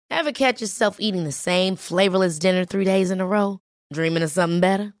Ever catch yourself eating the same flavorless dinner 3 days in a row? Dreaming of something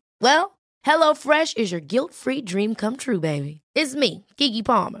better? Well, HelloFresh is your guilt-free dream come true, baby. It's me, Keke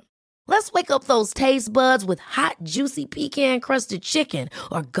Palmer. Let's wake up those taste buds with hot, juicy pecan-crusted chicken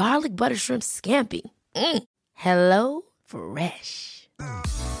or garlic butter shrimp scampi. Hello Fresh.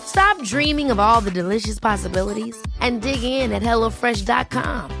 Stop dreaming of all the delicious possibilities and dig in at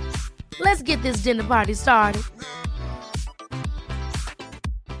HelloFresh.com. Let's get this dinner party started.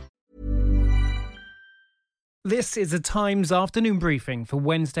 This is a Times afternoon briefing for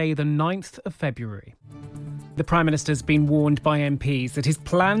Wednesday, the 9th of February. The Prime Minister's been warned by MPs that his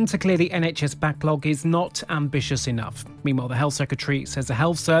plan to clear the NHS backlog is not ambitious enough. Meanwhile, the Health Secretary says the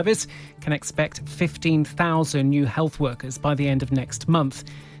Health Service can expect 15,000 new health workers by the end of next month.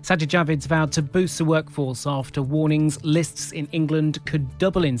 Sajid Javid's vowed to boost the workforce after warnings lists in England could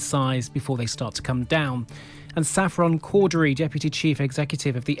double in size before they start to come down. And Saffron Cordery, Deputy Chief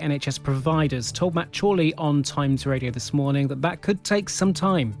Executive of the NHS providers, told Matt Chorley on Times Radio this morning that could take some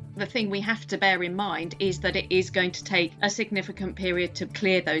time. The thing we have to bear in mind is that it is going to take a significant period to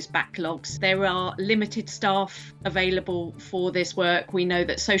clear those backlogs. There are limited staff available for this work. We know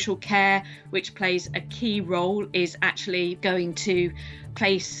that social care, which plays a key role, is actually going to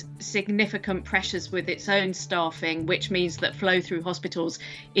face significant pressures with its own staffing, which means that flow through hospitals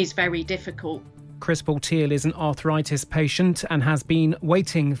is very difficult. Chris Baltiel is an arthritis patient and has been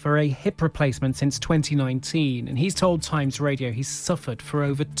waiting for a hip replacement since 2019. And he's told Times Radio he's suffered for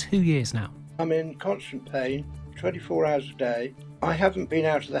over 2 years now. I'm in constant pain, 24 hours a day. I haven't been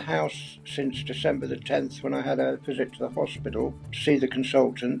out of the house since December the 10th when I had a visit to the hospital to see the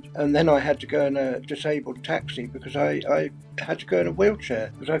consultant. And then I had to go in a disabled taxi because I had to go in a wheelchair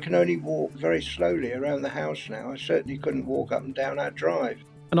because I can only walk very slowly around the house now. I certainly couldn't walk up and down our drive.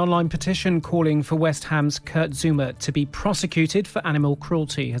 An online petition calling for West Ham's Kurt Zouma to be prosecuted for animal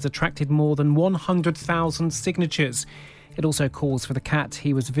cruelty has attracted more than 100,000 signatures. It also calls for the cat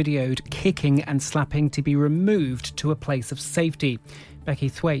he was videoed kicking and slapping to be removed to a place of safety. Becky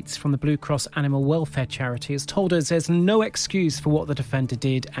Thwaites from the Blue Cross Animal Welfare Charity has told us there's no excuse for what the defender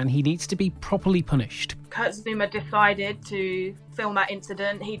did and he needs to be properly punished. Kurt Zouma decided to film that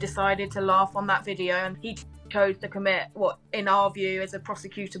incident. He decided to laugh on that video and he chose to commit what, in our view, is a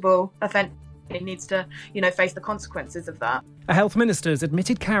prosecutable offence. He needs to, face the consequences of that. A health minister's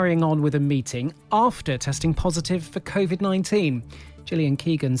admitted carrying on with a meeting after testing positive for COVID-19. Gillian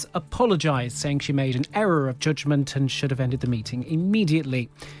Keegan's apologised, saying she made an error of judgment and should have ended the meeting immediately.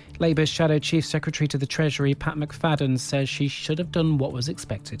 Labour's Shadow Chief Secretary to the Treasury, Pat McFadden, says she should have done what was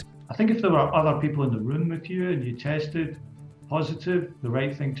expected. I think if there were other people in the room with you and you tested positive, the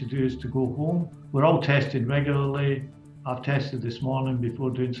right thing to do is to go home. We're all tested regularly. I've tested this morning before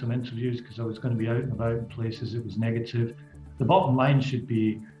doing some interviews because I was going to be out and about in places it was negative. The bottom line should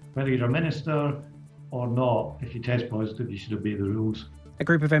be whether you're a minister or not, if you test positive, you should obey the rules. A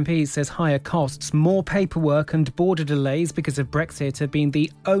group of MPs says higher costs, more paperwork and border delays because of Brexit have been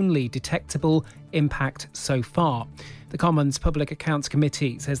the only detectable impact so far. The Commons Public Accounts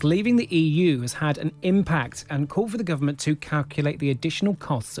Committee says leaving the EU has had an impact and called for the government to calculate the additional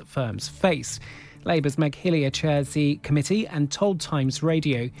costs that firms face. Labour's Meg Hillier chairs the committee and told Times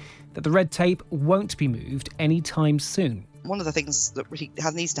Radio that the red tape won't be moved anytime soon. One of the things that really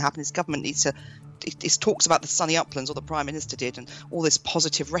needs to happen is government needs to... It talks about the sunny uplands, or the Prime Minister did, and all this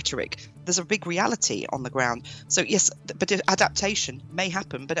positive rhetoric. There's a big reality on the ground. So yes, but adaptation may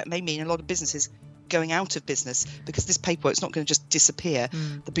happen, but it may mean a lot of businesses going out of business because this paperwork's not going to just disappear.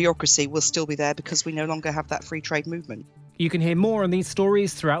 The bureaucracy will still be there because we no longer have that free trade movement. You can hear more on these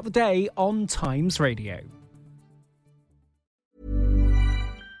stories throughout the day on Times Radio.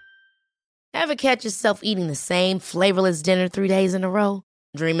 Ever catch yourself eating the same flavorless dinner 3 days in a row?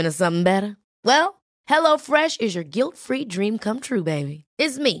 Dreaming of something better? Well, HelloFresh is your guilt-free dream come true, baby.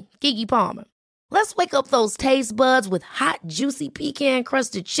 It's me, Keke Palmer. Let's wake up those taste buds with hot, juicy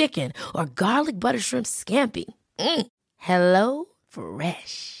pecan-crusted chicken or garlic butter shrimp scampi. Hello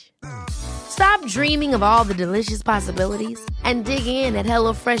Fresh. Stop dreaming of all the delicious possibilities and dig in at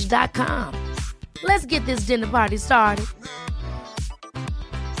HelloFresh.com. Let's get this dinner party started.